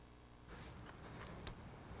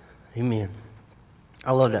Amen.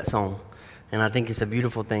 I love that song. And I think it's a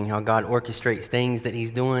beautiful thing how God orchestrates things that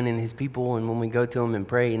He's doing in His people. And when we go to Him and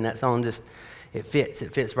pray, and that song just, it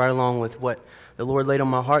fits right along with what the Lord laid on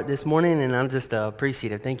my heart this morning. And I'm just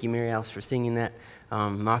appreciative. Thank you, Mary Alice, for singing that.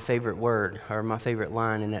 My favorite word, or my favorite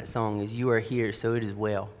line in that song is, "You are here, so it is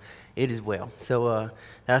well." It is well. So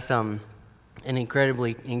that's an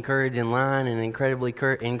incredibly encouraging line, and an incredibly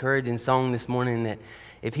encouraging song this morning, that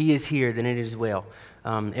if He is here, then it is well.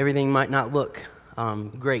 Everything might not look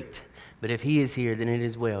great, but if He is here, then it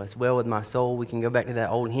is well. It's well with my soul. We can go back to that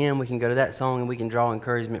old hymn. We can go to that song, and we can draw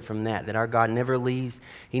encouragement from that our God never leaves,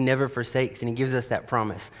 He never forsakes, and He gives us that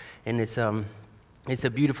promise. And it's a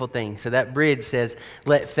beautiful thing. So that bridge says,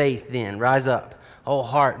 "Let faith then rise up. Oh,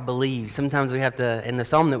 heart, believe." Sometimes we have to, in the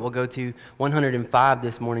psalm that we'll go to, 105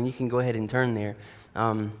 this morning, you can go ahead and turn there.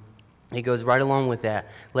 It goes right along with that.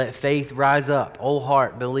 Let faith rise up. Oh,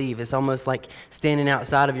 heart, believe. It's almost like standing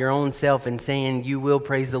outside of your own self and saying, you will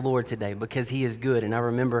praise the Lord today because He is good. And I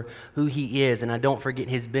remember who He is, and I don't forget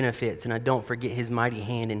His benefits, and I don't forget His mighty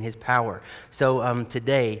hand and His power. So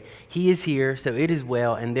today, He is here, so it is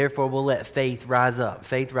well, and therefore we'll let faith rise up.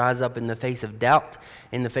 Faith rise up in the face of doubt,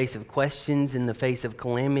 in the face of questions, in the face of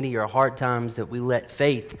calamity or hard times, that we let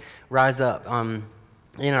faith rise up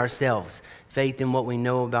in ourselves. Faith in what we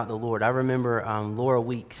know about the Lord. I remember Laura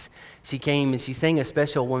Weeks. She came and she sang a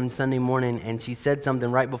special one Sunday morning, and she said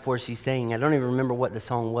something right before she sang. I don't even remember what the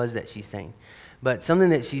song was that she sang, but something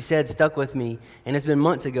that she said stuck with me, and it's been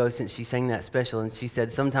months ago since she sang that special. And she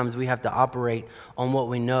said, sometimes we have to operate on what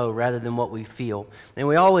we know rather than what we feel. And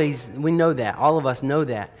we know that. All of us know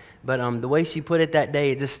that. But the way she put it that day,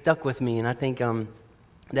 it just stuck with me, and I think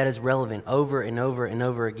that is relevant over and over and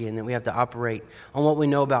over again, that we have to operate on what we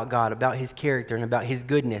know about God, about His character, and about His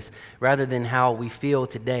goodness, rather than how we feel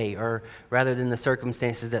today, or rather than the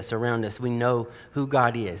circumstances that surround us. We know who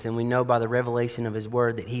God is, and we know by the revelation of His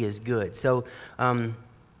Word that He is good. So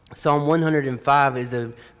Psalm 105 is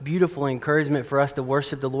a beautiful encouragement for us to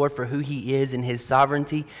worship the Lord for who He is and His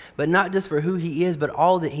sovereignty, but not just for who He is, but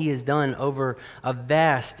all that He has done over a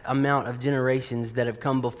vast amount of generations that have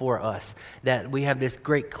come before us. That we have this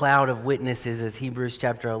great cloud of witnesses, as Hebrews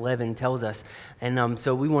chapter 11 tells us. And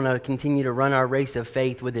so we want to continue to run our race of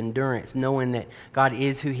faith with endurance, knowing that God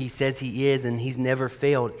is who He says He is, and He's never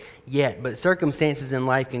failed yet. But circumstances in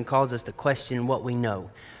life can cause us to question what we know.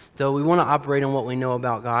 So we want to operate on what we know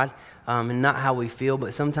about God, and not how we feel,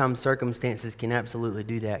 but sometimes circumstances can absolutely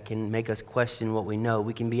do that, can make us question what we know.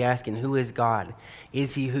 We can be asking, who is God?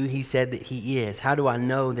 Is He who He said that He is? How do I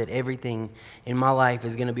know that everything in my life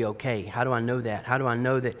is going to be okay? How do I know that? How do I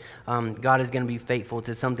know that God is going to be faithful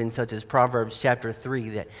to something such as Proverbs chapter 3?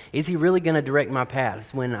 That is He really going to direct my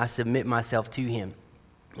paths when I submit myself to Him?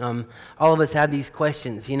 All of us have these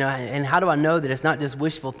questions, and how do I know that it's not just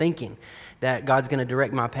wishful thinking that God's going to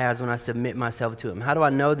direct my paths when I submit myself to Him? How do I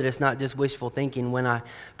know that it's not just wishful thinking when I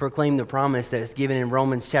proclaim the promise that is given in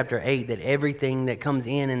Romans chapter 8, that everything that comes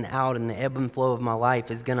in and out in the ebb and flow of my life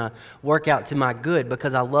is going to work out to my good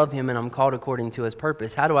because I love Him and I'm called according to His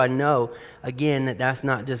purpose? How do I know, again, that that's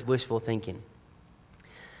not just wishful thinking?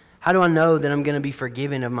 How do I know that I'm going to be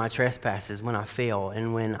forgiven of my trespasses when I fail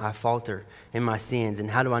and when I falter in my sins? And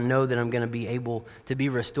how do I know that I'm going to be able to be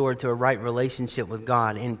restored to a right relationship with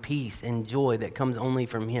God in peace and joy that comes only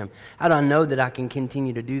from Him? How do I know that I can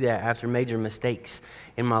continue to do that after major mistakes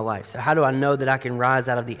in my life? So how do I know that I can rise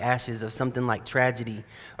out of the ashes of something like tragedy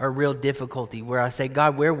or real difficulty where I say,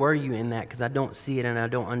 God, where were you in that? Because I don't see it and I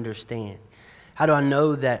don't understand. How do I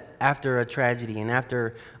know that after a tragedy and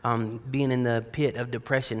after being in the pit of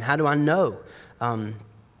depression, how do I know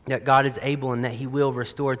that God is able and that He will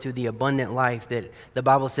restore to the abundant life that the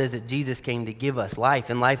Bible says that Jesus came to give us, life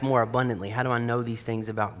and life more abundantly? How do I know these things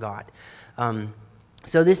about God?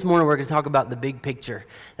 So this morning we're going to talk about the big picture.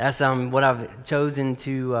 That's what I've chosen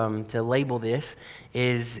to label this,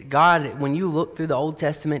 is God. When you look through the Old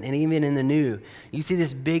Testament and even in the New, you see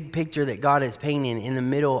this big picture that God is painting in the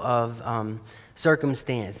middle of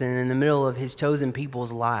circumstance and in the middle of His chosen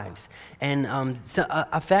people's lives. And so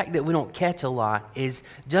a fact that we don't catch a lot is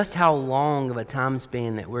just how long of a time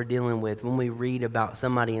span that we're dealing with when we read about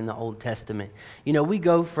somebody in the Old Testament. We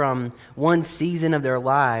go from one season of their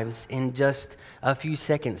lives in just a few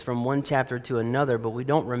seconds from one chapter to another, but we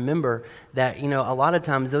don't remember that, a lot of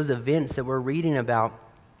times those events that we're reading about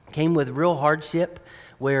came with real hardship,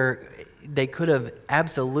 where they could have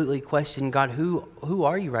absolutely questioned God, who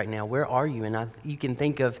are you right now? Where are you? And you can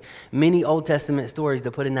think of many Old Testament stories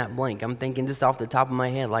to put in that blank. I'm thinking just off the top of my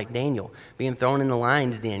head, like Daniel being thrown in the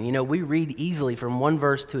lion's den. You know, we read easily from one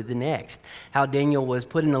verse to the next how Daniel was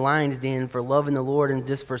put in the lion's den for loving the Lord and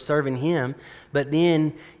just for serving him. But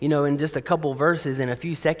then, you know, in just a couple verses, in a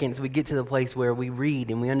few seconds, we get to the place where we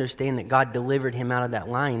read and we understand that God delivered him out of that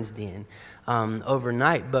lion's den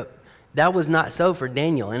overnight. But that was not so for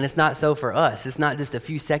Daniel, and it's not so for us. It's not just a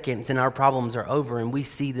few seconds and our problems are over and we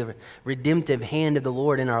see the redemptive hand of the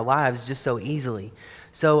Lord in our lives just so easily.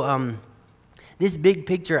 So this big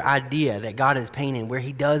picture idea that God is painting, where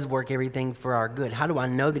he does work everything for our good. How do I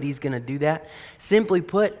know that he's going to do that? Simply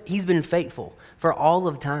put, he's been faithful for all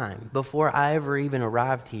of time. Before I ever even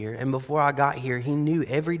arrived here and before I got here, he knew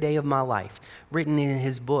every day of my life, written in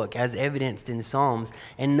his book as evidenced in Psalms,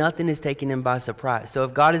 and nothing is taken him by surprise. So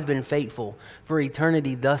if God has been faithful for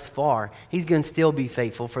eternity thus far, he's going to still be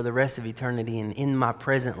faithful for the rest of eternity and in my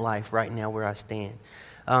present life right now where I stand.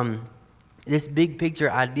 This big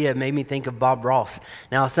picture idea made me think of Bob Ross.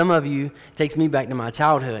 Now, some of you, it takes me back to my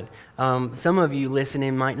childhood. Some of you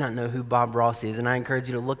listening might not know who Bob Ross is, and I encourage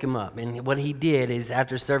you to look him up. And what he did is,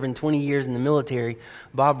 after serving 20 years in the military,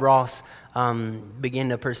 Bob Ross began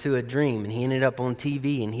to pursue a dream, and he ended up on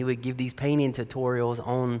TV, and he would give these painting tutorials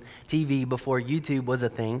on TV before YouTube was a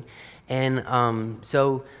thing. And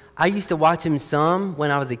so I used to watch him some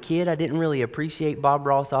when I was a kid. I didn't really appreciate Bob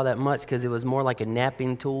Ross all that much because it was more like a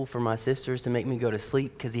napping tool for my sisters to make me go to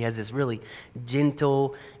sleep, because he has this really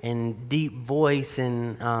gentle and deep voice,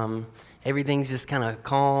 and everything's just kind of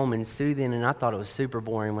calm and soothing, and I thought it was super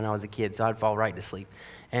boring when I was a kid, so I'd fall right to sleep.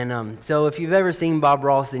 And so if you've ever seen Bob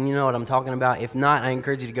Ross, then you know what I'm talking about. If not, I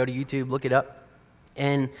encourage you to go to YouTube, look it up.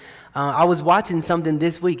 And I was watching something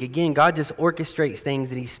this week. Again, God just orchestrates things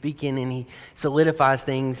that he's speaking, and he solidifies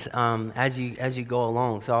things as you go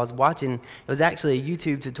along. So I was watching, it was actually a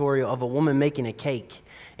YouTube tutorial of a woman making a cake.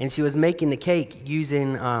 And she was making the cake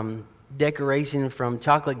using decoration from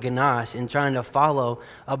chocolate ganache and trying to follow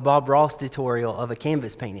a Bob Ross tutorial of a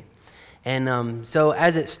canvas painting. And so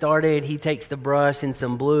as it started, he takes the brush and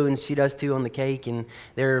some blue, and she does too on the cake, and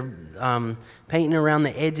they're painting around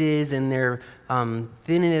the edges, and they're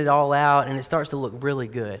thinning it all out, and it starts to look really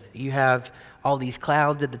good. You have all these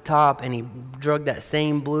clouds at the top, and he drug that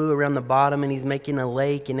same blue around the bottom, and he's making a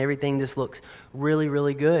lake, and everything just looks really,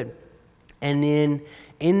 really good. And then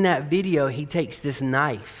in that video, he takes this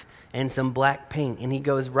knife and some black paint, and he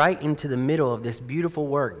goes right into the middle of this beautiful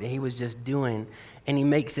work that he was just doing, and he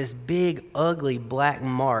makes this big, ugly black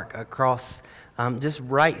mark across just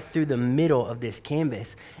right through the middle of this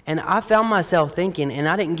canvas. And I found myself thinking, and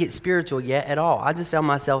I didn't get spiritual yet at all, I just found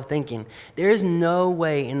myself thinking, there is no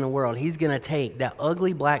way in the world he's going to take that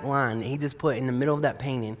ugly black line that he just put in the middle of that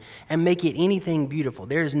painting and make it anything beautiful.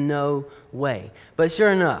 There's no way. But sure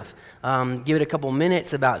enough, give it a couple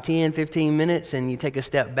minutes, about 10, 15 minutes, and you take a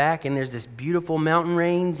step back, and there's this beautiful mountain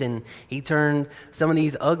range, and he turned some of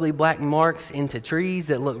these ugly black marks into trees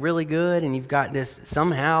that look really good, and you've got this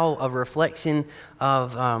somehow a reflection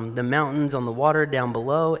of the mountains on the water down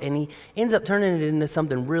below, and he ends up turning it into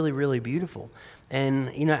something really, really beautiful.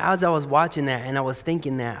 And, you know, as I was watching that and I was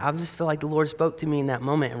thinking that, I just felt like the Lord spoke to me in that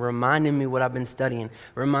moment and reminded me what I've been studying,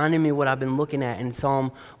 reminded me what I've been looking at in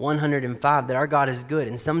Psalm 105, that our God is good.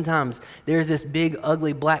 And sometimes there's this big,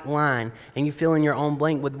 ugly black line, and you fill in your own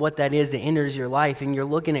blank with what that is that enters your life, and you're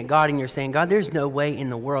looking at God and you're saying, God, there's no way in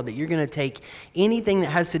the world that you're going to take anything that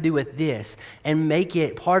has to do with this and make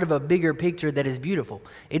it part of a bigger picture that is beautiful.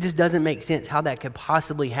 It just doesn't make sense how that could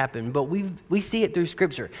possibly happen. But we see it through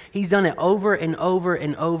Scripture. He's done it over and over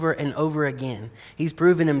and over and over again. He's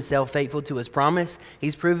proven himself faithful to his promise.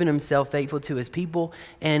 He's proven himself faithful to his people.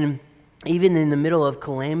 And even in the middle of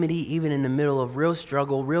calamity, even in the middle of real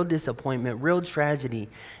struggle, real disappointment, real tragedy,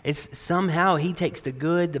 it's somehow he takes the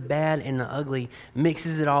good, the bad, and the ugly,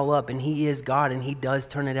 mixes it all up, and he is God, and he does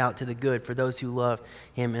turn it out to the good for those who love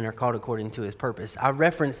him and are called according to his purpose. I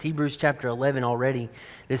referenced Hebrews chapter 11 already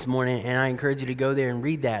this morning, and I encourage you to go there and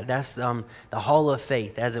read that. That's the hall of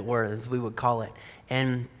faith, as it were, as we would call it.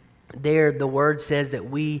 And there, the word says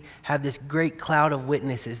that we have this great cloud of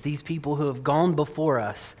witnesses, these people who have gone before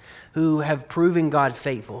us, who have proven God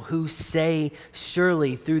faithful, who say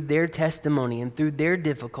surely through their testimony and through their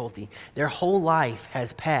difficulty, their whole life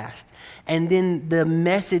has passed. And then the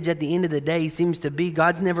message at the end of the day seems to be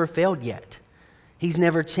God's never failed yet. He's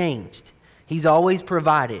never changed. He's always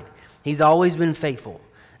provided. He's always been faithful.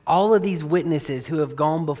 All of these witnesses who have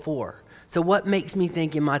gone before. So what makes me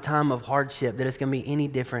think in my time of hardship that it's going to be any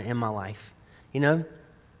different in my life? You know,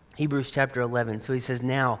 Hebrews chapter 11. So he says,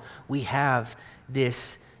 now we have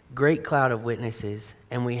this great cloud of witnesses,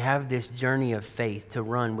 and we have this journey of faith to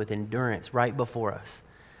run with endurance right before us,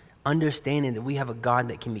 understanding that we have a God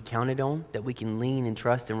that can be counted on, that we can lean and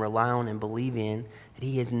trust and rely on and believe in, that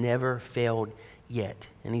he has never failed yet,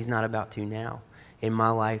 and he's not about to now in my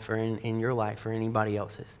life or in your life or anybody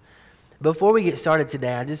else's. Before we get started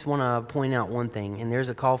today, I just want to point out one thing, and there's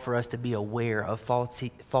a call for us to be aware of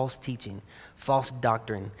false teaching, false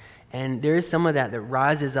doctrine. And there is some of that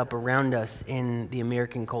rises up around us in the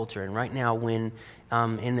American culture. And right now, when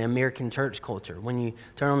in the American church culture, when you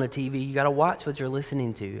turn on the TV, you got to watch what you're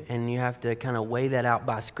listening to, and you have to kind of weigh that out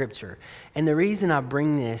by Scripture. And the reason I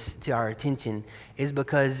bring this to our attention is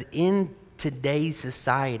because in today's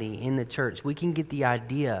society, in the church, we can get the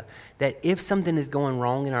idea that if something is going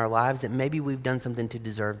wrong in our lives, that maybe we've done something to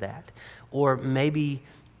deserve that. Or maybe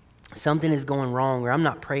something is going wrong, or I'm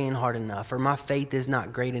not praying hard enough, or my faith is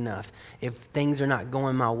not great enough if things are not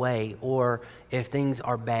going my way, or if things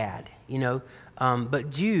are bad, But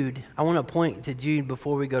Jude, I want to point to Jude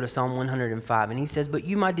before we go to Psalm 105. And he says, "But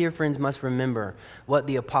you, my dear friends, must remember what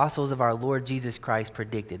the apostles of our Lord Jesus Christ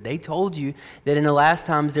predicted. They told you that in the last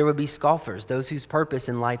times there would be scoffers, those whose purpose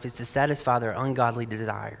in life is to satisfy their ungodly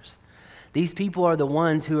desires. These people are the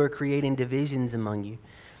ones who are creating divisions among you.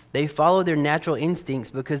 They follow their natural instincts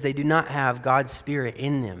because they do not have God's Spirit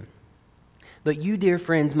in them. But you, dear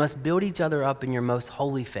friends, must build each other up in your most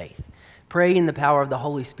holy faith. Pray in the power of the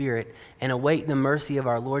Holy Spirit and await the mercy of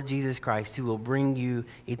our Lord Jesus Christ, who will bring you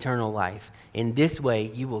eternal life. In this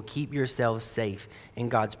way, you will keep yourselves safe in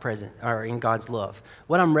God's presence, or in God's love."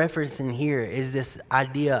 What I'm referencing here is this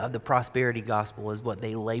idea of the prosperity gospel, is what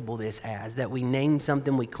they label this as, that we name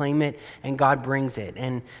something, we claim it, and God brings it.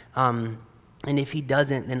 And if he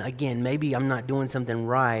doesn't, then again, maybe I'm not doing something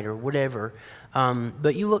right or whatever.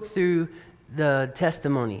 But you look through the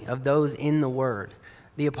testimony of those in the Word.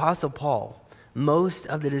 The Apostle Paul, most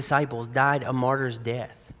of the disciples died a martyr's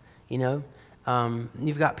death. You've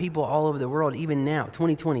got people all over the world, even now,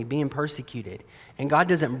 2020, being persecuted. And God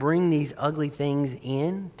doesn't bring these ugly things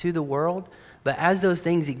in to the world, but as those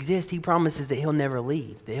things exist, he promises that he'll never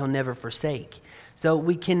leave, that he'll never forsake. So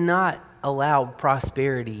we cannot allow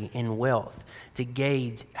prosperity and wealth to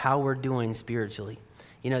gauge how we're doing spiritually.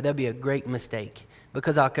 That'd be a great mistake,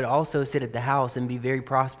 because I could also sit at the house and be very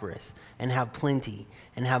prosperous and have plenty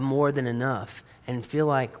and have more than enough and feel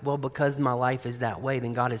like, well, because my life is that way,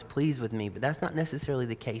 then God is pleased with me. But that's not necessarily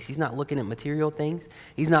the case. He's not looking at material things.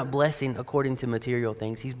 He's not blessing according to material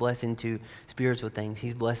things. He's blessing to spiritual things.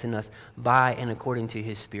 He's blessing us by and according to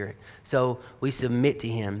his Spirit. So we submit to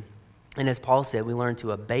him. And as Paul said, we learn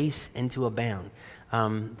to abase and to abound.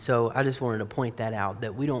 So I just wanted to point that out,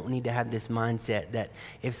 that we don't need to have this mindset that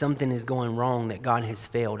if something is going wrong, that God has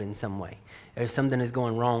failed in some way. If something is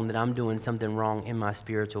going wrong, that I'm doing something wrong in my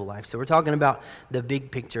spiritual life. So we're talking about the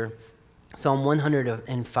big picture, Psalm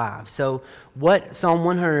 105. So what Psalm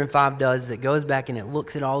 105 does is it goes back and it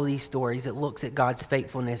looks at all these stories. It looks at God's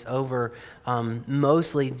faithfulness over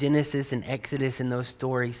mostly Genesis and Exodus and those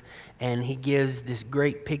stories. And he gives this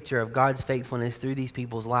great picture of God's faithfulness through these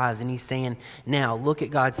people's lives. And he's saying, now look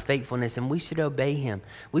at God's faithfulness, and we should obey him.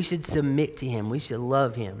 We should submit to him. We should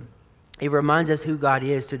love him. It reminds us who God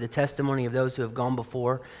is through the testimony of those who have gone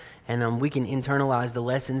before. And we can internalize the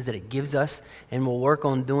lessons that it gives us. And we'll work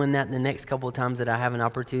on doing that the next couple of times that I have an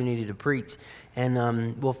opportunity to preach.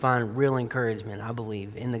 And we'll find real encouragement, I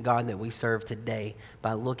believe, in the God that we serve today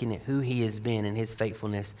by looking at who he has been and his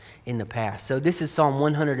faithfulness in the past. So this is Psalm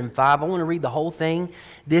 105. I want to read the whole thing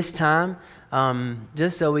this time,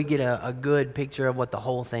 just so we get a good picture of what the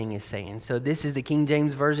whole thing is saying. So this is the King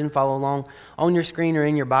James Version. Follow along on your screen or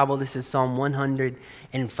in your Bible. This is Psalm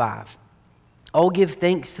 105. Oh, give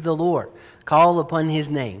thanks to the Lord. Call upon his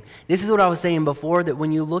name. This is what I was saying before, that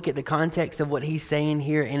when you look at the context of what he's saying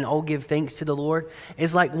here in oh, give thanks to the Lord,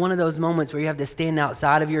 it's like one of those moments where you have to stand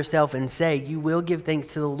outside of yourself and say, you will give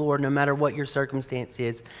thanks to the Lord no matter what your circumstance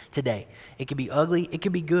is today. It could be ugly. It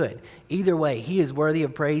could be good. Either way, he is worthy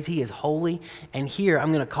of praise. He is holy. And here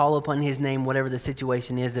I'm going to call upon his name, whatever the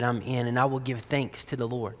situation is that I'm in, and I will give thanks to the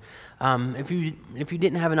Lord. If you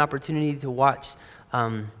didn't have an opportunity to watch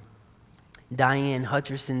Diane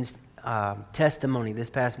Hutcherson's testimony this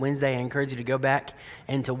past Wednesday, I encourage you to go back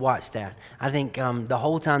and to watch that. I think the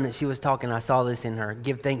whole time that she was talking, I saw this in her.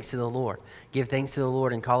 Give thanks to the Lord. Give thanks to the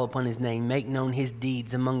Lord and call upon his name. Make known his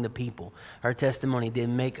deeds among the people. Her testimony did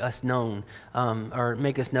make us known, or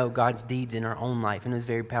make us know God's deeds in our own life. And it was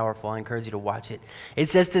very powerful. I encourage you to watch it. It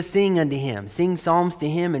says to sing unto him. Sing psalms to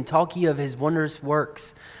him and talk ye of his wondrous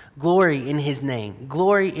works. Glory in his name.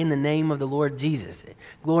 Glory in the name of the Lord Jesus.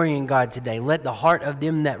 Glory in God today. Let the heart of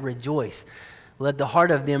them that rejoice. Let the heart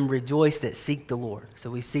of them rejoice that seek the Lord. So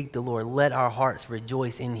we seek the Lord. Let our hearts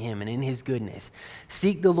rejoice in him and in his goodness.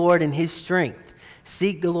 Seek the Lord in his strength.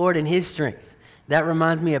 Seek the Lord in his strength. That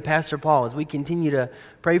reminds me of Pastor Paul. As we continue to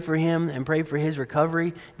pray for him and pray for his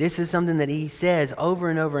recovery, this is something that he says over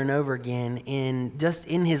and over and over again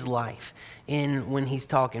in his life, when he's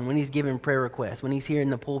talking, when he's giving prayer requests, when he's here in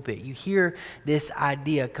the pulpit. You hear this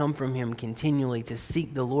idea come from him continually to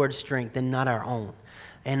seek the Lord's strength and not our own.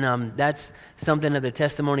 And that's something of the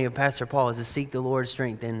testimony of Pastor Paul, is to seek the Lord's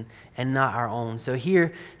strength and not our own. So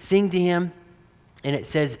here, sing to him. And it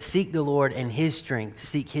says, seek the Lord and his strength,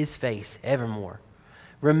 seek his face evermore.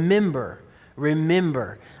 Remember,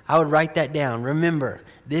 I would write that down. Remember,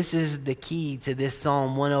 this is the key to this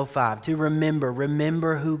Psalm 105, to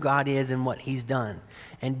remember who God is and what he's done.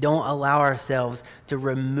 And don't allow ourselves to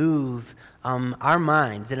remove our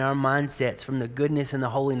minds and our mindsets from the goodness and the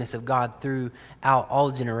holiness of God throughout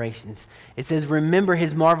all generations. It says, remember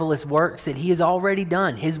his marvelous works that he has already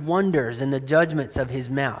done, his wonders and the judgments of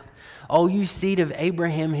his mouth. O you seed of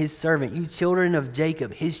Abraham, his servant, you children of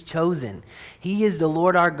Jacob, his chosen. He is the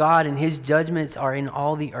Lord our God, and his judgments are in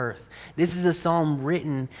all the earth. This is a psalm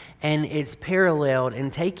written, and it's paralleled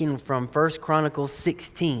and taken from 1 Chronicles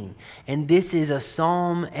 16. And this is a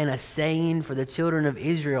psalm and a saying for the children of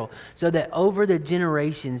Israel, so that over the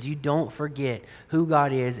generations you don't forget who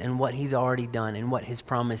God is and what he's already done and what his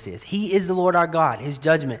promise is. He is the Lord our God. His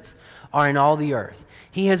judgments are in all the earth.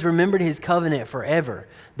 He has remembered his covenant forever,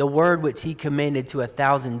 the word which he commanded to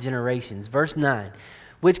 1,000 generations. Verse 9,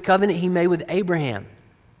 which covenant he made with Abraham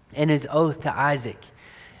and his oath to Isaac,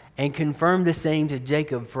 and confirmed the same to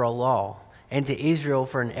Jacob for a law, and to Israel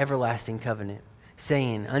for an everlasting covenant,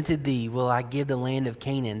 saying, unto thee will I give the land of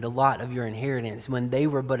Canaan, the lot of your inheritance, when they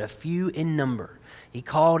were but a few in number. He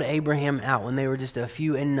called Abraham out when they were just a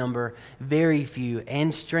few in number, very few,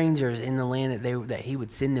 and strangers in the land that he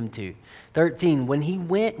would send them to. 13,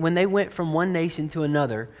 when they went from one nation to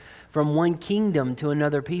another, from one kingdom to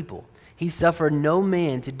another people, he suffered no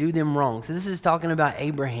man to do them wrong. So this is talking about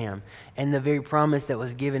Abraham and the very promise that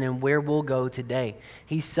was given and where we'll go today.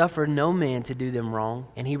 He suffered no man to do them wrong,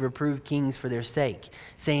 and he reproved kings for their sake,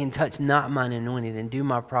 saying, touch not mine anointed, and do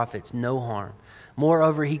my prophets no harm.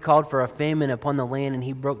 Moreover, he called for a famine upon the land, and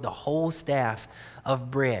he broke the whole staff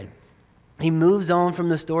of bread. He moves on from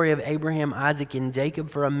the story of Abraham, Isaac, and Jacob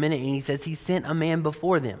for a minute, and he says he sent a man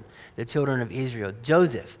before them, the children of Israel,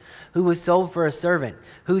 Joseph, who was sold for a servant,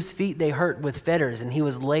 whose feet they hurt with fetters, and he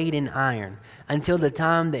was laid in iron, until the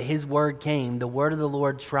time that his word came. The word of the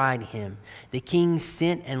Lord tried him. The king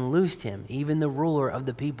sent and loosed him, even the ruler of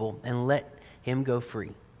the people, and let him go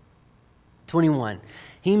free. 21.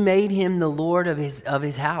 He made him the Lord of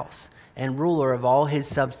his house and ruler of all his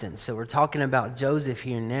substance. So we're talking about Joseph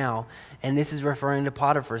here now, and this is referring to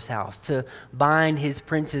Potiphar's house, to bind his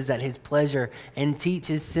princes at his pleasure and teach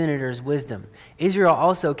his senators wisdom. Israel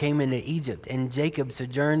also came into Egypt, and Jacob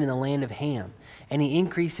sojourned in the land of Ham, and he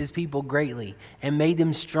increased his people greatly and made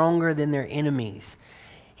them stronger than their enemies.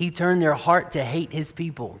 He turned their heart to hate his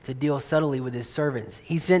people, to deal subtly with his servants.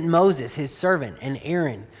 He sent Moses, his servant, and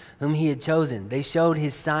Aaron, whom he had chosen. They showed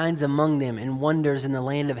his signs among them and wonders in the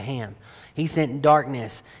land of Ham. He sent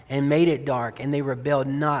darkness and made it dark, and they rebelled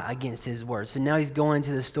not against his word. So now he's going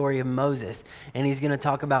to the story of Moses, and he's going to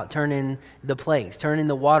talk about turning the plagues, turning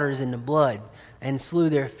the waters into blood, and slew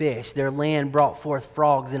their fish. Their land brought forth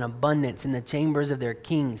frogs in abundance in the chambers of their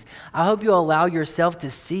kings. I hope you'll allow yourself to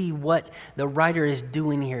see what the writer is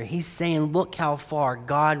doing here. He's saying, look how far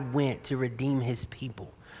God went to redeem his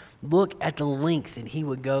people. Look at the lengths that he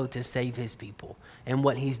would go to save his people and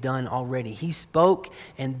what he's done already. He spoke,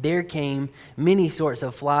 and there came many sorts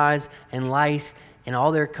of flies and lice in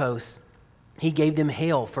all their coasts. He gave them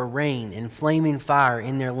hail for rain and flaming fire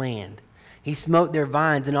in their land. He smote their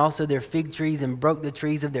vines and also their fig trees, and broke the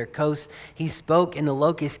trees of their coasts. He spoke, and the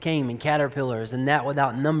locusts came, and caterpillars, and that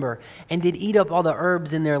without number, and did eat up all the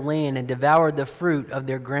herbs in their land, and devoured the fruit of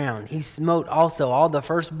their ground. He smote also all the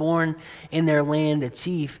firstborn in their land, the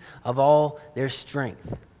chief of all their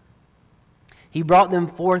strength. He brought them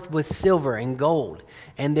forth with silver and gold,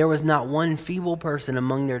 and there was not one feeble person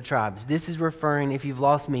among their tribes. This is referring, if you've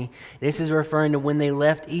lost me, this is referring to when they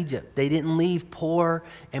left Egypt. They didn't leave poor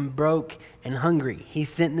and broke and hungry. He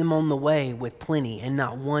sent them on the way with plenty, and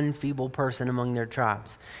not one feeble person among their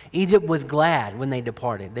tribes. Egypt was glad when they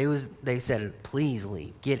departed. They said, please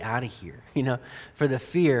leave, get out of here, for the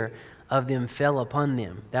fear of them fell upon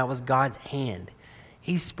them. That was God's hand.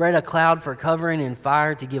 He spread a cloud for covering and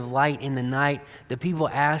fire to give light in the night. The people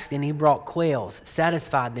asked, and he brought quails,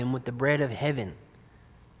 satisfied them with the bread of heaven.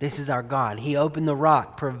 This is our God. He opened the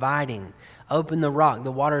rock, providing. Opened the rock,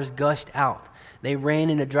 the waters gushed out. They ran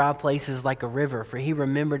into dry places like a river, for he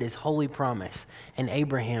remembered his holy promise and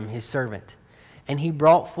Abraham his servant. And he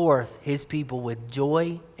brought forth his people with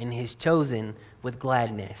joy and his chosen with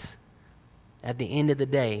gladness. At the end of the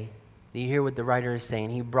day, do you hear what the writer is saying?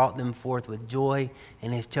 He brought them forth with joy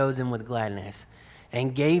and his chosen with gladness,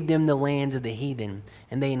 and gave them the lands of the heathen,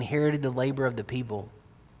 and they inherited the labor of the people,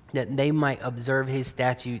 that they might observe his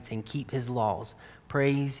statutes and keep his laws.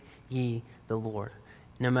 Praise ye the Lord.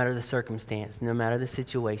 No matter the circumstance, no matter the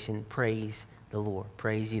situation, praise the Lord.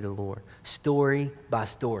 Praise ye the Lord. Story by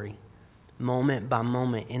story, moment by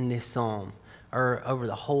moment in this psalm, or over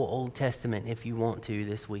the whole Old Testament if you want to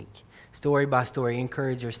this week. Story by story,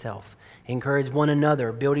 encourage yourself. Encourage one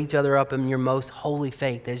another. Build each other up in your most holy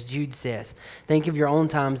faith, as Jude says. Think of your own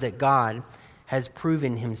times that God has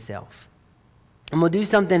proven himself. And we'll do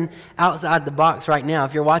something outside the box right now.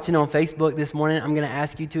 If you're watching on Facebook this morning, I'm going to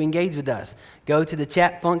ask you to engage with us. Go to the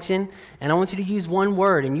chat function, and I want you to use one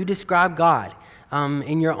word, and you describe God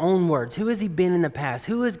in your own words. Who has he been in the past?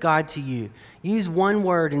 Who is God to you? Use one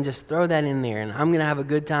word and just throw that in there, and I'm going to have a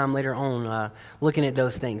good time later on looking at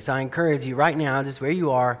those things. So I encourage you right now, just where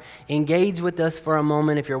you are, engage with us for a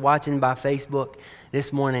moment if you're watching by Facebook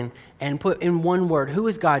this morning, and put in one word, who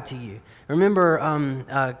is God to you? Remember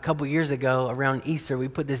a couple years ago around Easter, we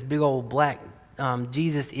put this big old black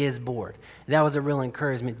Jesus is board. That was a real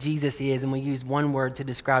encouragement. Jesus is, and we used one word to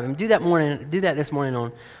describe him. Do that this morning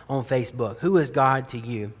on Facebook. Who is God to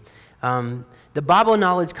you? The Bible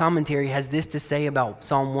Knowledge Commentary has this to say about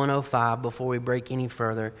Psalm 105 before we break any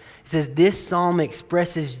further. It says, this psalm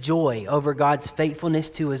expresses joy over God's faithfulness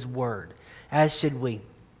to his word, as should we,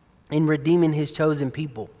 in redeeming his chosen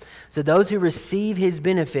people. So those who receive his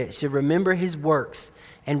benefits should remember his works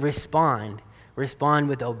and respond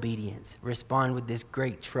with obedience, respond with this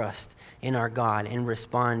great trust in our God, and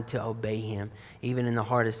respond to obey him, even in the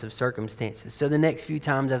hardest of circumstances. So the next few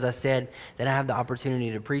times, as I said, that I have the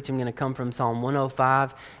opportunity to preach, I'm going to come from Psalm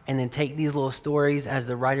 105 and then take these little stories as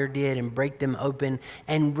the writer did and break them open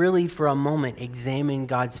and really for a moment examine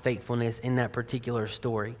God's faithfulness in that particular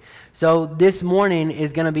story. So this morning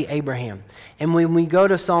is going to be Abraham. And when we go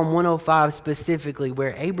to Psalm 105 specifically,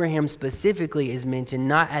 where Abraham specifically is mentioned,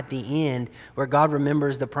 not at the end where God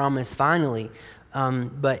remembers the promise finally,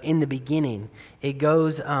 but in the beginning, it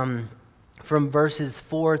goes from verses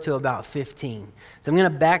 4 to about 15. So I'm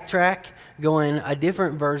going to backtrack, go in a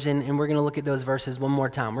different version, and we're going to look at those verses one more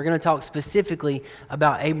time. We're going to talk specifically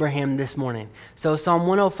about Abraham this morning. So Psalm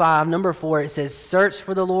 105, number 4, it says, search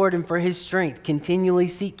for the Lord and for his strength. Continually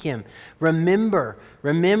seek him. Remember,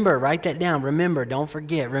 write that down. Remember, don't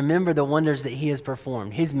forget. Remember the wonders that he has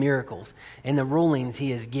performed, his miracles, and the rulings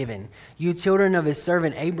he has given. You children of his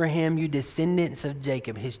servant Abraham, you descendants of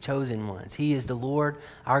Jacob, his chosen ones. He is the Lord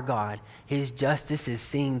our God. His justice is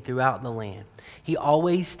seen throughout the land. He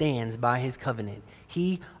always stands by his covenant.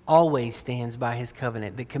 He always stands by his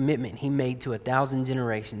covenant, the commitment he made to 1,000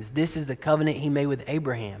 generations. This is the covenant he made with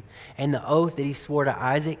Abraham, and the oath that he swore to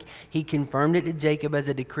Isaac. He confirmed it to Jacob as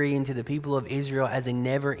a decree, and to the people of Israel as a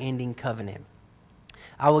never-ending covenant.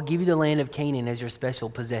 I will give you the land of Canaan as your special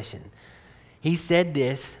possession. He said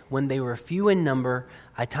this when they were few in number,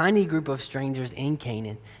 a tiny group of strangers in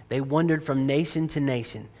Canaan. They wandered from nation to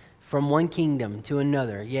nation, from one kingdom to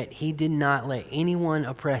another, yet he did not let anyone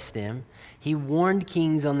oppress them. He warned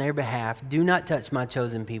kings on their behalf, do not touch my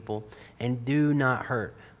chosen people, and do not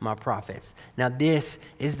hurt my prophets. Now this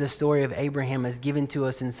is the story of Abraham as given to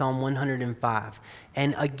us in Psalm 105.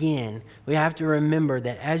 And again, we have to remember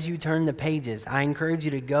that as you turn the pages, I encourage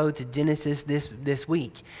you to go to Genesis this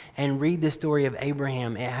week and read the story of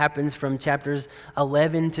Abraham. It happens from chapters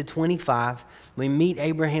 11 to 25. We meet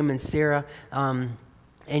Abraham and Sarah,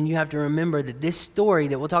 and you have to remember that this story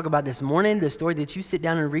that we'll talk about this morning, the story that you sit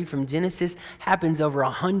down and read from Genesis, happens over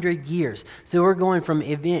 100 years. So we're going from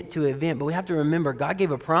event to event, but we have to remember God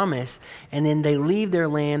gave a promise, and then they leave their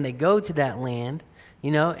land, they go to that land,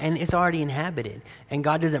 and it's already inhabited. And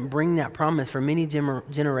God doesn't bring that promise for many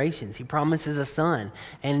generations. He promises a son,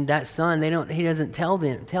 and that son, he doesn't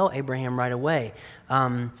tell Abraham right away,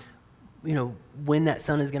 when that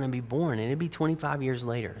son is going to be born, and it'd be 25 years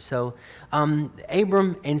later. So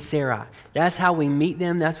Abram and Sarai, that's how we meet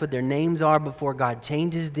them. That's what their names are before God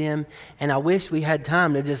changes them. And I wish we had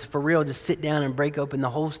time to just sit down and break open the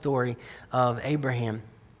whole story of Abraham.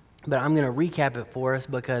 But I'm going to recap it for us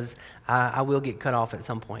because I will get cut off at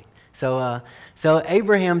some point. So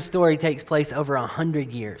Abraham's story takes place over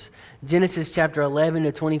 100 years. Genesis chapter 11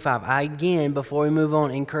 to 25. Again, before we move on,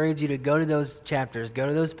 encourage you to go to those chapters, go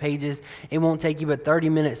to those pages. It won't take you but 30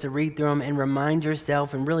 minutes to read through them and remind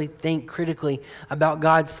yourself and really think critically about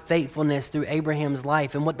God's faithfulness through Abraham's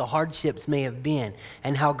life and what the hardships may have been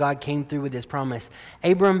and how God came through with his promise.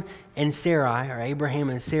 Abraham and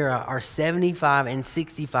Sarah, are 75 and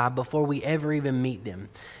 65 before we ever even meet them.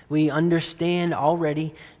 We understand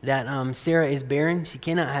already that Sarah is barren. She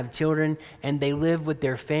cannot have children, and they live with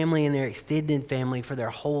their family and their extended family for their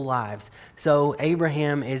whole lives. So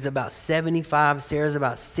Abraham is about 75, Sarah's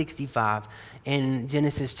about 65 in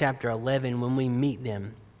Genesis chapter 11 when we meet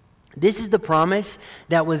them. This is the promise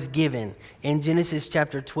that was given in Genesis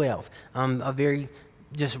chapter 12,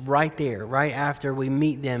 just right there, right after we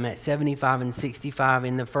meet them at 75 and 65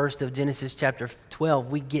 in the first of Genesis chapter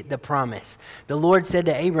 12, we get the promise. The Lord said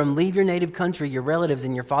to Abram, leave your native country, your relatives,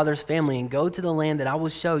 and your father's family, and go to the land that I will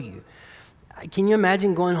show you. Can you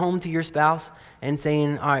imagine going home to your spouse and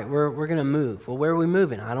saying, all right, we're going to move. Well, where are we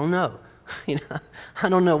moving? I don't know. I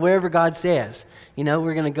don't know. Wherever God says.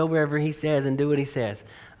 We're going to go wherever he says and do what he says.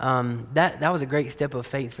 That was a great step of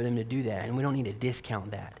faith for them to do that, and we don't need to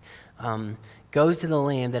discount that. Go to the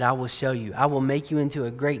land that I will show you. I will make you into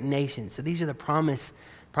a great nation. So these are the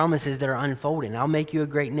promises that are unfolding. I'll make you a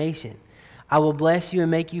great nation. I will bless you and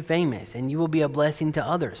make you famous, and you will be a blessing to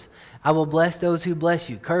others. I will bless those who bless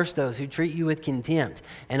you, curse those who treat you with contempt,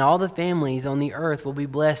 and all the families on the earth will be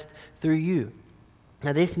blessed through you.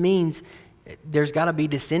 Now this means there's got to be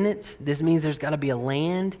descendants. This means there's got to be a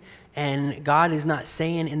land. And God is not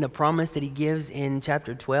saying in the promise that he gives in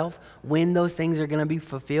chapter 12 when those things are going to be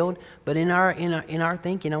fulfilled. But in our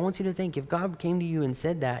thinking, I want you to think, if God came to you and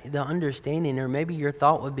said that, the understanding, or maybe your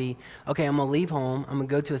thought would be, okay, I'm going to leave home. I'm going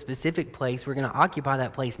to go to a specific place. We're going to occupy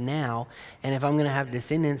that place now. And if I'm going to have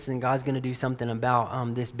descendants, then God's going to do something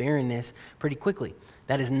about this barrenness pretty quickly.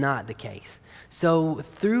 That is not the case. So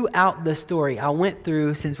throughout the story, I went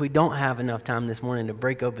through, since we don't have enough time this morning to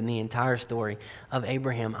break open the entire story of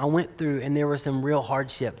Abraham, I went through and there were some real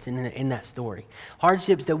hardships in that story.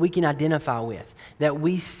 Hardships that we can identify with, that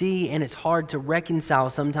we see, and it's hard to reconcile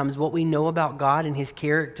sometimes what we know about God and his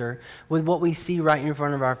character with what we see right in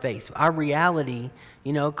front of our face. Our reality,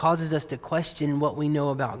 causes us to question what we know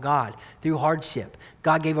about God through hardship.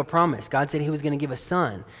 God gave a promise. God said he was going to give a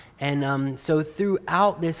son. And so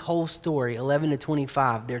throughout this whole story, 11 to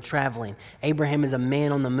 25, they're traveling. Abraham is a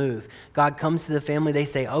man on the move. God comes to the family. They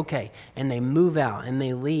say, okay, and they move out and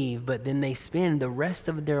they leave. But then they spend the rest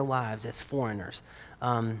of their lives as foreigners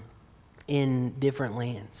in different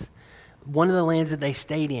lands. One of the lands that they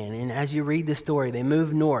stayed in, and as you read the story, they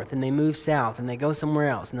move north and they move south and they go somewhere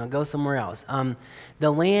else and they'll go somewhere else.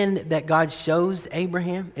 The land that God shows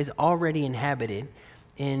Abraham is already inhabited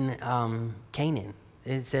in Canaan.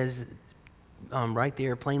 It says right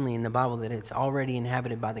there plainly in the Bible that it's already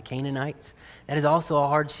inhabited by the Canaanites. That is also a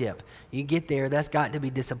hardship. You get there, that's got to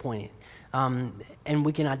be disappointing. And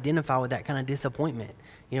we can identify with that kind of disappointment.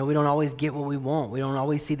 We don't always get what we want. We don't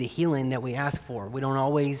always see the healing that we ask for. We don't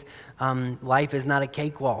always, life is not a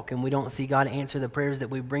cakewalk, and we don't see God answer the prayers that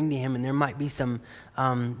we bring to him. And there might be some,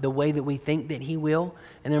 the way that we think that he will,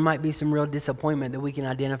 and there might be some real disappointment that we can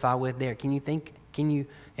identify with there. Can you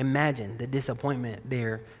imagine the disappointment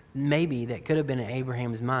there, maybe that could have been in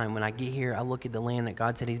Abraham's mind? When I get here, I look at the land that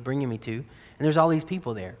God said he's bringing me to, and there's all these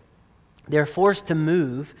people there. They're forced to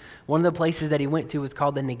move. One of the places that he went to was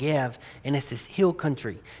called the Negev, and it's this hill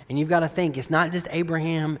country. And you've got to think, it's not just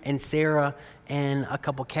Abraham and Sarah and a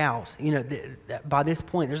couple cows. By this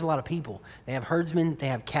point, there's a lot of people. They have herdsmen, they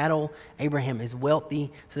have cattle. Abraham is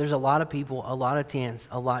wealthy. So there's a lot of people, a lot of tents,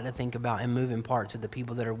 a lot to think about and moving parts with the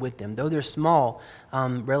people that are with them. Though they're small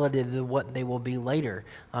relative to what they will be later,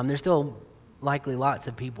 there's still likely lots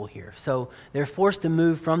of people here. So they're forced to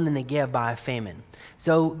move from the Negev by a famine.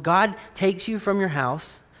 So God takes you from your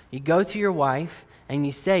house, you go to your wife, and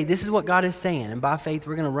you say, this is what God is saying, and by faith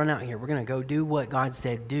we're going to run out here. We're going to go do what God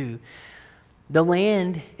said do. The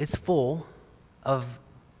land is full of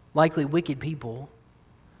likely wicked people,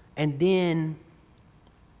 and then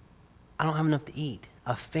I don't have enough to eat.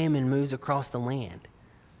 A famine moves across the land.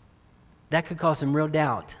 That could cause some real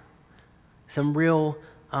doubt, some real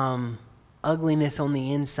ugliness on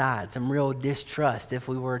the inside, some real distrust if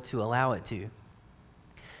we were to allow it to.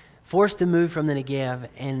 Forced to move from the Negev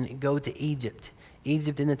and go to Egypt.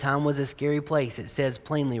 Egypt in the time was a scary place. It says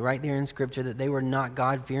plainly right there in Scripture that they were not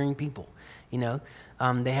God-fearing people.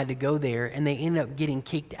 They had to go there, and they ended up getting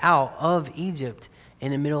kicked out of Egypt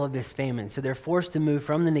in the middle of this famine. So they're forced to move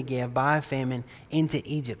from the Negev by a famine into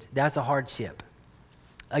Egypt. That's a hardship.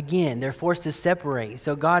 again, they're forced to separate.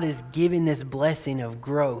 So God is giving this blessing of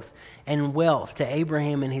growth and wealth to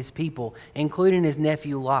Abraham and his people, including his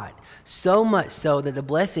nephew Lot. So much so that the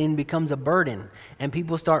blessing becomes a burden and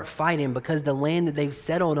people start fighting because the land that they've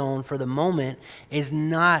settled on for the moment is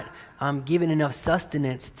not giving enough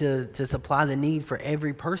sustenance to supply the need for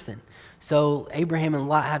every person. So Abraham and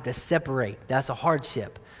Lot have to separate. That's a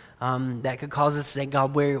hardship that could cause us to say,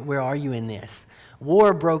 God, where are you in this?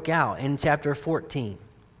 War broke out in chapter 14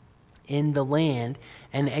 in the land,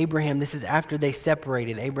 and Abraham, this is after they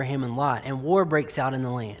separated, Abraham and Lot, and war breaks out in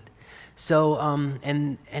the land. So,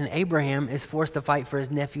 and Abraham is forced to fight for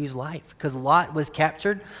his nephew's life because Lot was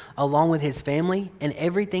captured along with his family, and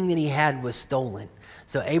everything that he had was stolen.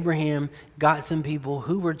 So Abraham got some people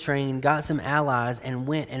who were trained, got some allies, and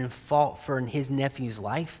went and fought for his nephew's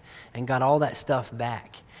life and got all that stuff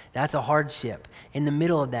back. That's a hardship. In the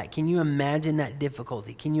middle of that, can you imagine that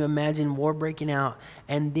difficulty? Can you imagine war breaking out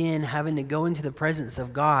and then having to go into the presence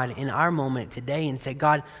of God in our moment today and say,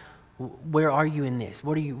 God, where are you in this?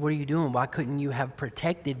 What are you doing? Why couldn't you have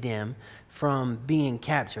protected them from being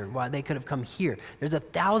captured? Why they could have come here? There's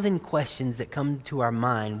 1,000 questions that come to our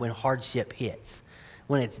mind when hardship hits,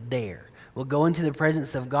 when it's there. We'll go into the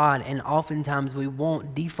presence of God, and oftentimes we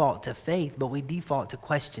won't default to faith, but we default to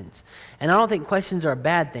questions. And I don't think questions are a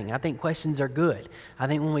bad thing. I think questions are good. I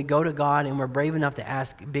think when we go to God and we're brave enough to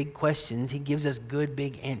ask big questions, he gives us good,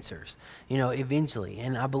 big answers, eventually.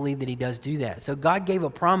 And I believe that he does do that. So God gave a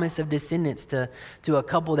promise of descendants to a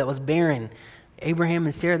couple that was barren. Abraham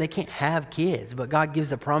and Sarah, they can't have kids, but God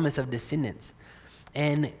gives a promise of descendants.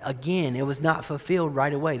 And again, it was not fulfilled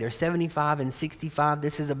right away. They're 75 and 65.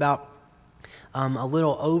 This is about a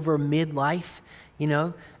little over midlife,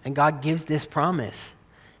 and God gives this promise,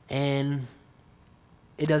 and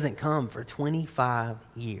it doesn't come for 25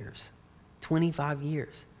 years. 25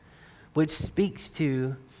 years, which speaks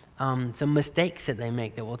to some mistakes that they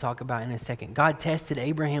make that we'll talk about in a second. God tested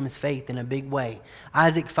Abraham's faith in a big way.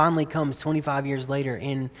 Isaac finally comes 25 years later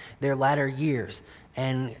in their latter years,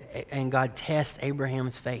 and God tests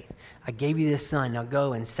Abraham's faith. I gave you this son, now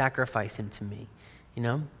go and sacrifice him to me,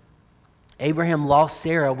 Abraham lost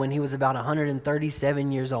Sarah when he was about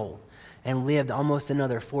 137 years old and lived almost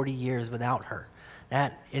another 40 years without her.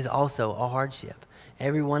 That is also a hardship.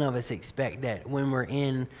 Every one of us expect that when we're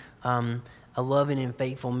in a loving and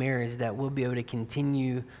faithful marriage that we'll be able to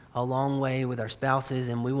continue a long way with our spouses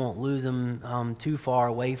and we won't lose them too far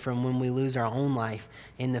away from when we lose our own life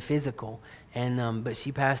in the physical. But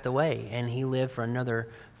she passed away, and he lived for another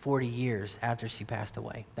 40 years after she passed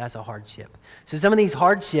away. That's a hardship. So some of these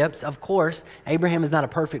hardships, of course, Abraham is not a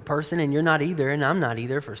perfect person, and you're not either, and I'm not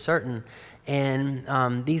either for certain.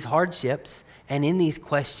 And these hardships, and in these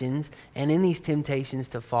questions, and in these temptations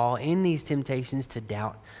to fall, in these temptations to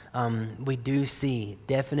doubt, we do see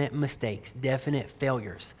definite mistakes, definite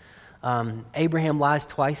failures. Abraham lies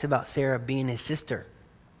twice about Sarah being his sister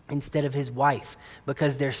instead of his wife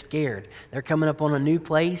because they're scared. They're coming up on a new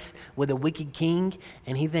place with a wicked king,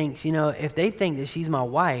 and he thinks, if they think that she's my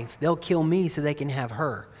wife, they'll kill me so they can have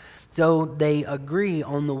her. So they agree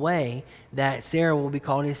on the way that Sarah will be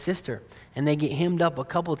called his sister, and they get hemmed up a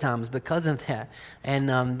couple times because of that.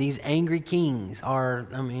 And these angry kings are,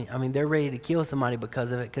 they're ready to kill somebody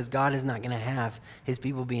because of it, because God is not going to have his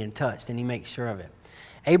people being touched, and he makes sure of it.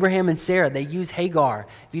 Abraham and Sarah, they use Hagar.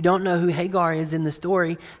 If you don't know who Hagar is in the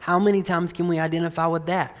story, how many times can we identify with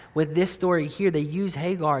that? With this story here, they use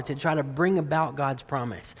Hagar to try to bring about God's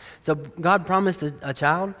promise. So God promised a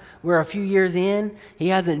child. We're a few years in. He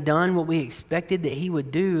hasn't done what we expected that he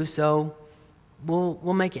would do, so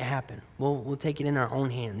we'll make it happen. We'll take it in our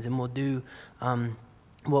own hands, and we'll do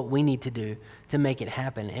what we need to do to make it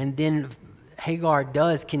happen. And then Hagar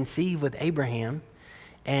does conceive with Abraham,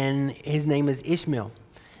 and his name is Ishmael.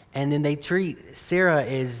 And then they treat Sarah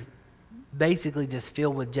as basically just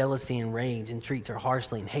filled with jealousy and rage and treats her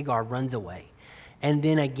harshly, and Hagar runs away. And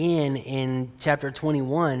then again in chapter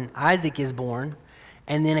 21, Isaac is born.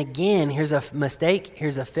 And then again, here's a mistake,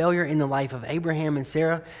 here's a failure in the life of Abraham and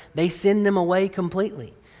Sarah. They send them away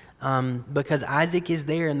completely because Isaac is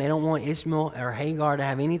there, and they don't want Ishmael or Hagar to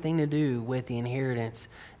have anything to do with the inheritance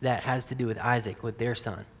that has to do with Isaac, with their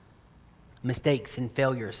son. Mistakes and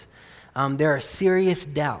failures. There are serious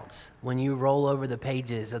doubts when you roll over the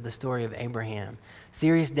pages of the story of Abraham.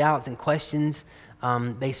 Serious doubts and questions.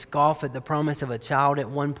 They scoff at the promise of a child at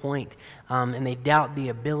one point, and they doubt the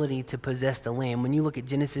ability to possess the land. When you look at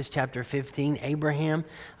Genesis chapter 15, Abraham,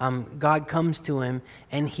 God comes to him,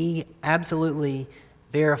 and he absolutely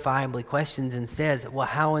verifiably questions and says, well,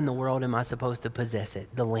 how in the world am I supposed to possess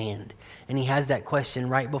it, the land? And he has that question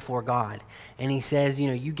right before God. And he says,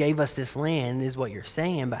 you gave us this land is what you're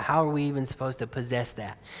saying, but how are we even supposed to possess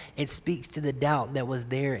that? It speaks to the doubt that was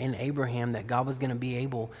there in Abraham that God was going to be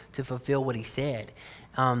able to fulfill what he said.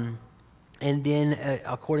 And then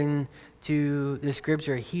according to the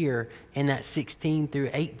scripture here in that 16 through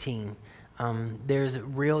 18, there's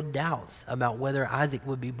real doubts about whether Isaac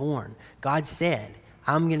would be born. God said,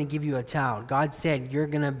 I'm going to give you a child. God said, you're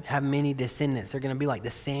going to have many descendants. They're going to be like the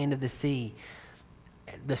sand of the sea,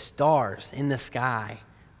 the stars in the sky.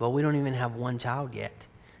 Well, we don't even have one child yet.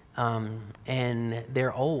 And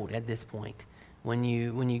they're old at this point. When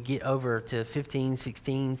you get over to 15,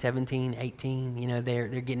 16, 17, 18, they're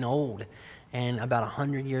getting old. And about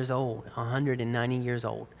 100 years old, 190 years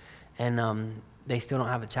old. And they still don't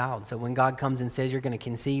have a child. So when God comes and says you're going to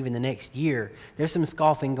conceive in the next year, there's some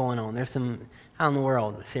scoffing going on. There's some, how in the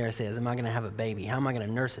world, Sarah says, am I going to have a baby? How am I going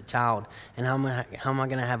to nurse a child? And how am I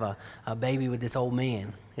going to have a baby with this old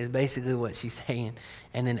man? Is basically what she's saying.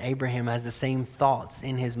 And then Abraham has the same thoughts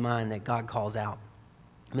in his mind that God calls out.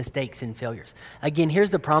 Mistakes and failures. Again, here's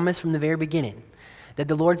the promise from the very beginning. That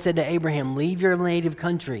the Lord said to Abraham, leave your native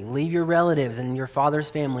country, leave your relatives and your father's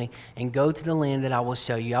family, and go to the land that I will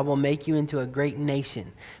show you. I will make you into a great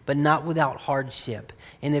nation, but not without hardship.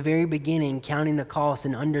 In the very beginning, counting the cost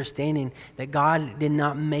and understanding that God did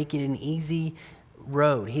not make it an easy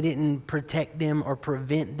road. He didn't protect them or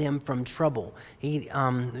prevent them from trouble.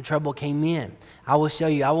 The trouble came in. I will show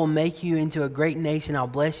you. I will make you into a great nation. I'll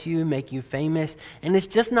bless you, make you famous. And it's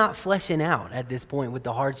just not fleshing out at this point with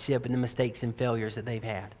the hardship and the mistakes and failures that they've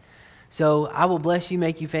had. So I will bless you,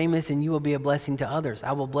 make you famous, and you will be a blessing to others.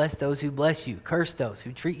 I will bless those who bless you, curse those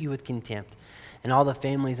who treat you with contempt, and all the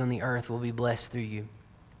families on the earth will be blessed through you.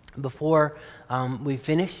 Before we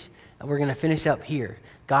finish, we're going to finish up here.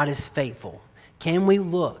 God is faithful. Can we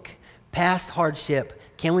look past hardship?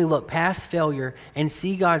 Can we look past failure and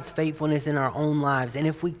see God's faithfulness in our own lives? And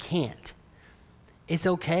if we can't, it's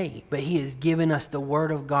okay. But He has given us the Word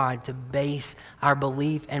of God to base our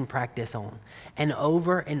belief and practice on. And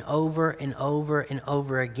over and over and over and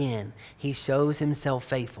over again, He shows Himself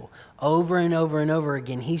faithful. Over and over and over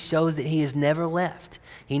again, He shows that He has never left.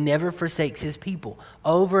 He never forsakes His people.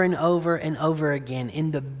 Over and over and over again,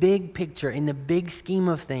 in the big picture, in the big scheme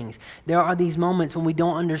of things, there are these moments when we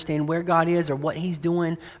don't understand where God is or what He's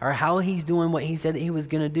doing or how He's doing what He said that He was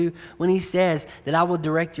going to do. When He says that I will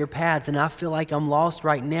direct your paths and I feel like I'm lost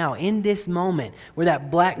right now, in this moment where that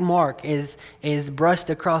black mark is brushed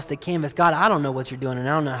across the canvas, God, I don't know what you're doing and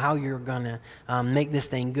I don't know how you're going to make this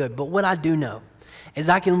thing good. But what I do know is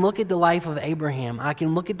I can look at the life of Abraham, I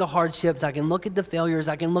can look at the hardships, I can look at the failures,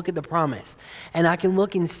 I can look at the promise, and I can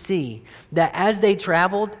look and see that as they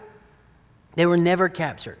traveled, they were never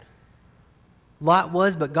captured. Lot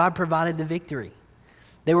was, but God provided the victory.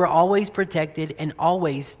 They were always protected, and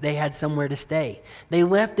always they had somewhere to stay. They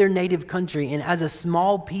left their native country, and as a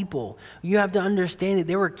small people, you have to understand that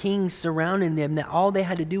there were kings surrounding them, that all they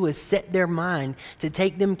had to do was set their mind to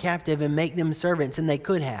take them captive and make them servants, and they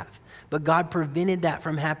could have. But God prevented that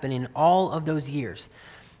from happening all of those years.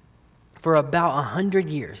 For about 100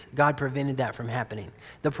 years, God prevented that from happening.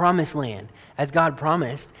 The promised land, as God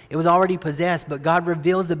promised, it was already possessed, but God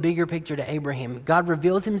reveals the bigger picture to Abraham. God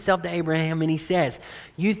reveals Himself to Abraham, and He says,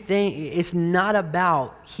 you think it's not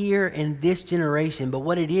about here in this generation, but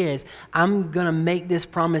what it is, I'm going to make this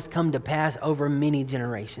promise come to pass over many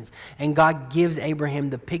generations. And God gives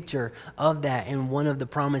Abraham the picture of that in one of the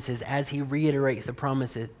promises as He reiterates the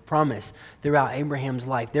promise throughout Abraham's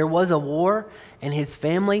life. There was a war in his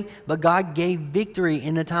family, but God gave victory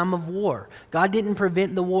in the time of war. God didn't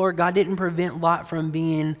prevent the war. God didn't prevent Lot from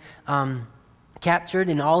being captured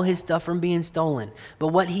and all his stuff from being stolen. But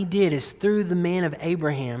what He did is through the man of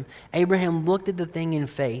Abraham, Abraham looked at the thing in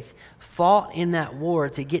faith, fought in that war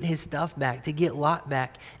to get his stuff back, to get Lot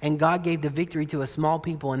back, and God gave the victory to a small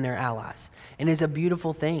people and their allies. And it's a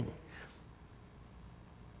beautiful thing.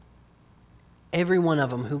 Every one of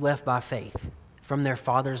them who left by faith from their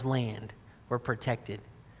father's land were protected.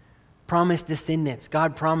 Promised descendants.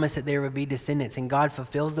 God promised that there would be descendants, and God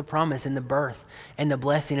fulfills the promise in the birth and the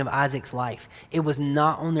blessing of Isaac's life. It was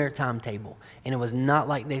not on their timetable, and it was not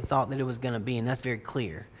like they thought that it was going to be, and that's very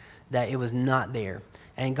clear that it was not there.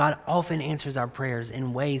 And God often answers our prayers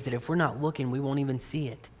in ways that if we're not looking, we won't even see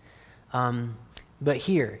it. But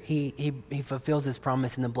here, he fulfills His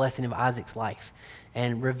promise in the blessing of Isaac's life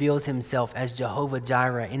and reveals Himself as Jehovah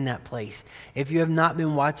Jireh in that place. If you have not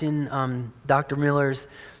been watching Dr. Miller's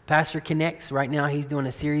Pastor Connects, right now he's doing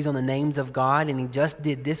a series on the names of God, and he just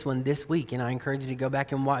did this one this week, and I encourage you to go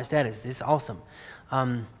back and watch that. It's awesome.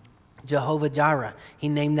 Jehovah Jireh, he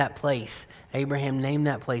named that place. Abraham named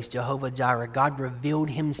that place Jehovah Jireh. God revealed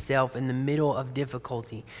himself in the middle of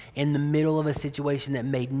difficulty, in the middle of a situation that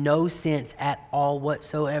made no sense at all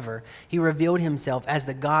whatsoever. He revealed himself as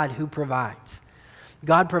the God who provides.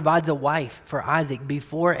 God provides a wife for Isaac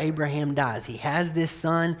before Abraham dies. He has this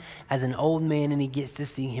son as an old man, and he gets to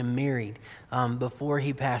see him married before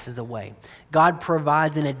he passes away. God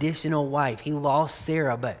provides an additional wife. He lost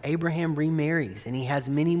Sarah, but Abraham remarries, and he has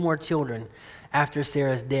many more children after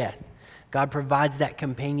Sarah's death. God provides that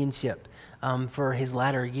companionship for his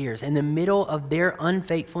latter years. In the middle of their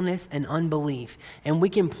unfaithfulness and unbelief, and we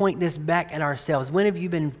can point this back at ourselves. When have you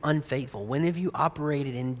been unfaithful? When have you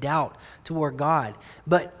operated in doubt toward God?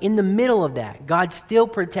 But in the middle of that, God still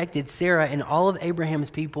protected Sarah and all of Abraham's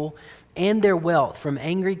people and their wealth from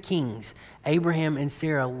angry kings Abraham and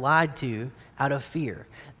Sarah lied to out of fear.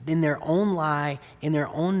 In their own lie, in their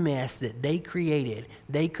own mess that they created,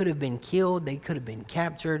 they could have been killed, they could have been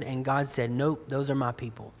captured, and God said, nope, those are my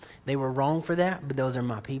people. They were wrong for that, but those are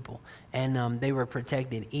my people. And they were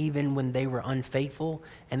protected even when they were unfaithful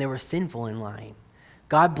and they were sinful in lying.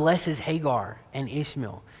 God blesses Hagar and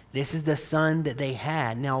Ishmael. This is the son that they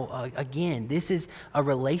had. Now, again, this is a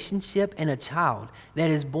relationship and a child that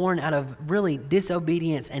is born out of really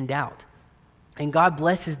disobedience and doubt. And God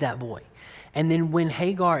blesses that boy. And then when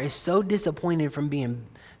Hagar is so disappointed from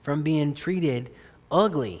being treated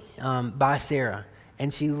ugly by Sarah,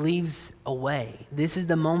 and she leaves away, this is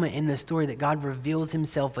the moment in the story that God reveals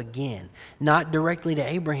himself again. Not directly to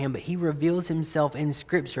Abraham, but he reveals himself in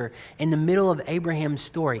Scripture in the middle of Abraham's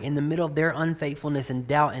story, in the middle of their unfaithfulness and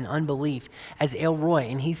doubt and unbelief as El Roi.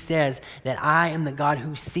 And he says that I am the God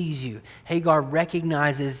who sees you. Hagar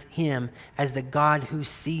recognizes him as the God who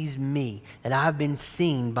sees me, that I've been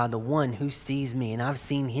seen by the one who sees me, and I've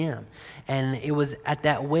seen him. And it was at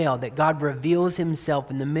that well that God reveals himself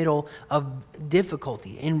in the middle of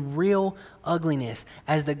difficulty, in real ugliness,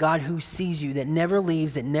 as the God who sees you, that never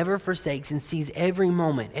leaves, that never forsakes, and sees every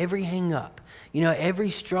moment, every hang up, every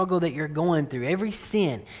struggle that you're going through, every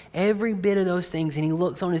sin, every bit of those things. And he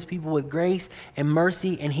looks on his people with grace and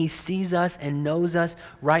mercy, and he sees us and knows us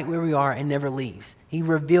right where we are and never leaves. He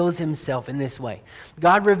reveals himself in this way.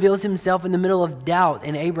 God reveals himself in the middle of doubt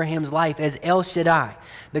in Abraham's life as El Shaddai,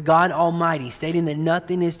 the God Almighty, stating that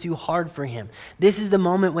nothing is too hard for him. This is the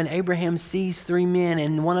moment when Abraham sees three men,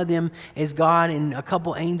 and one of them is God and a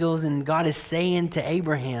couple angels, and God is saying to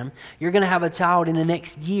Abraham, you're going to have a child in the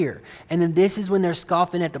next year. And then this is when they're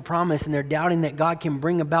scoffing at the promise, and they're doubting that God can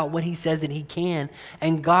bring about what he says that he can.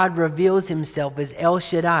 And God reveals himself as El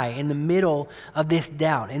Shaddai in the middle of this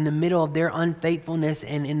doubt, in the middle of their unfaithfulness,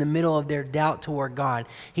 and in the middle of their doubt toward God.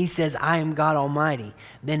 He says, I am God Almighty.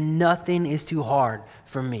 Then nothing is too hard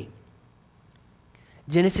for me.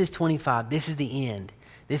 Genesis 25, this is the end.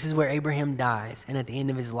 This is where Abraham dies and at the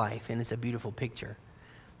end of his life, and it's a beautiful picture.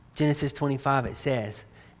 Genesis 25, it says,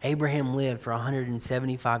 Abraham lived for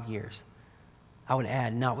 175 years. I would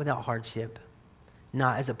add, not without hardship,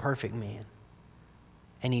 not as a perfect man.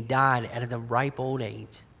 And he died at a ripe old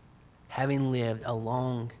age, having lived a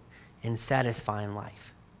long and satisfying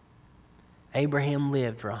life. Abraham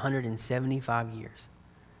lived for 175 years.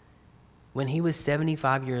 When he was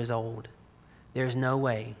 75 years old, there's no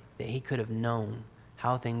way that he could have known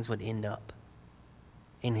how things would end up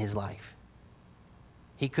in his life.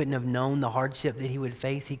 He couldn't have known the hardship that he would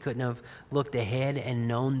face. He couldn't have looked ahead and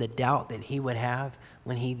known the doubt that he would have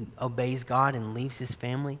when he obeys God and leaves his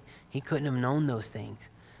family. He couldn't have known those things.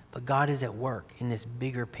 But God is at work in this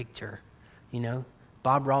bigger picture.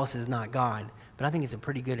 Bob Ross is not God, but I think it's a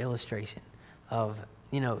pretty good illustration of,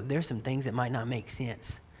 there's some things that might not make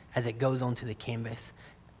sense as it goes onto the canvas,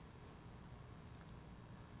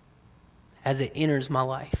 as it enters my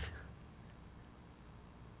life.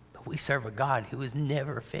 But we serve a God who has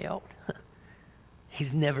never failed.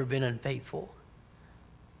 He's never been unfaithful.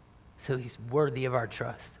 So he's worthy of our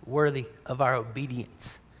trust, worthy of our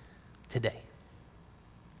obedience today.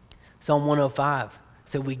 Psalm 105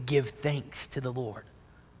 said we give thanks to the Lord,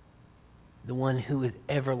 the one who is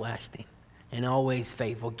everlasting and always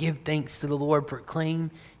faithful. Give thanks to the Lord, proclaim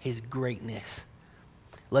his greatness.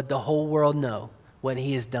 Let the whole world know what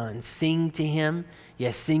he has done. Sing to him,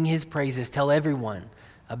 yes, sing his praises. Tell everyone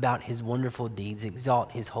about his wonderful deeds.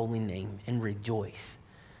 Exalt his holy name and rejoice,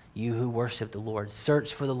 you who worship the Lord.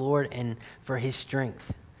 Search for the Lord and for his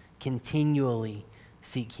strength. Continually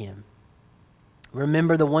seek him.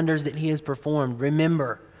 Remember the wonders that he has performed.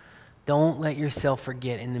 Remember, don't let yourself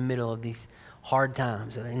forget in the middle of these hard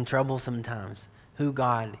times and troublesome times who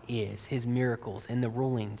God is, his miracles, and the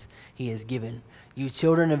rulings he has given. You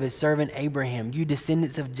children of his servant Abraham, you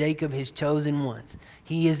descendants of Jacob, his chosen ones.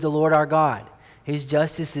 He is the Lord our God. His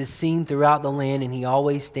justice is seen throughout the land, and he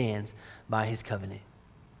always stands by his covenant.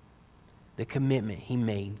 The commitment he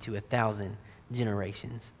made to 1,000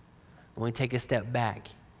 generations. When we take a step back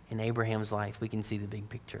in Abraham's life, we can see the big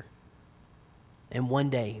picture. And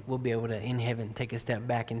one day, we'll be able to, in heaven, take a step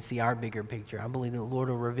back and see our bigger picture. I believe the Lord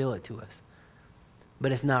will reveal it to us.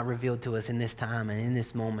 But it's not revealed to us in this time and in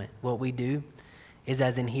this moment. What we do is,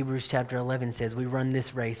 as in Hebrews chapter 11 says, we run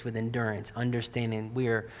this race with endurance, understanding we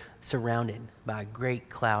are surrounded by a great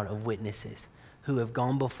cloud of witnesses who have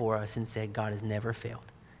gone before us and said, God has never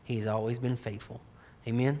failed. He has always been faithful.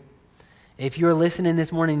 Amen? If you're listening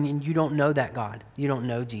this morning and you don't know that God, you don't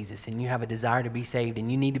know Jesus, and you have a desire to be saved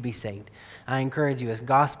and you need to be saved, I encourage you, as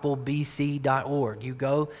gospelbc.org, you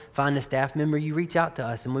go find a staff member, you reach out to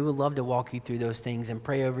us, and we would love to walk you through those things and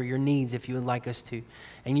pray over your needs if you would like us to.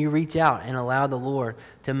 And you reach out and allow the Lord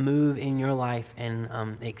to move in your life and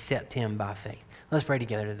accept him by faith. Let's pray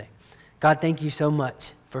together today. God, thank you so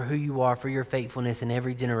much for who you are, for your faithfulness in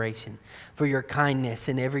every generation, for your kindness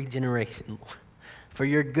in every generation, for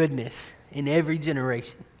your goodness in every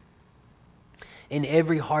generation, in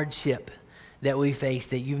every hardship that we face,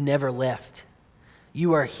 that you've never left.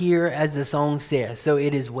 You are here, as the song says, so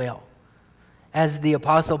it is well. As the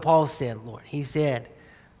Apostle Paul said, Lord, he said,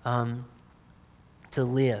 to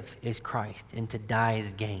live is Christ and to die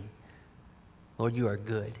is gain. Lord, you are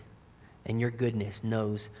good, and your goodness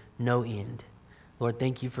knows no end. Lord,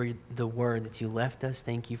 thank you for the word that you left us.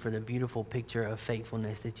 Thank you for the beautiful picture of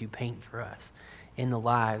faithfulness that you paint for us in the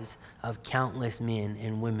lives of countless men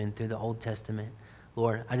and women through the Old Testament.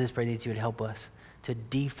 Lord, I just pray that you would help us to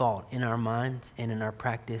default in our minds and in our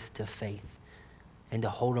practice to faith and to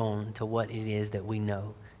hold on to what it is that we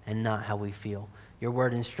know and not how we feel. Your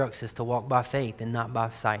word instructs us to walk by faith and not by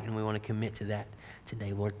sight, and we want to commit to that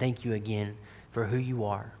today. Lord, thank you again for who you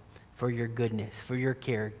are, for your goodness, for your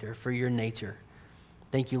character, for your nature.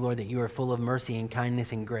 Thank you, Lord, that you are full of mercy and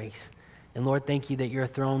kindness and grace. And Lord, thank you that your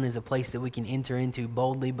throne is a place that we can enter into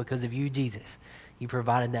boldly because of you, Jesus. You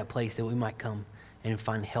provided that place that we might come and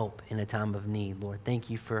find help in a time of need. Lord, thank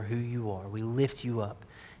you for who you are. We lift you up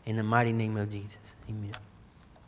in the mighty name of Jesus. Amen.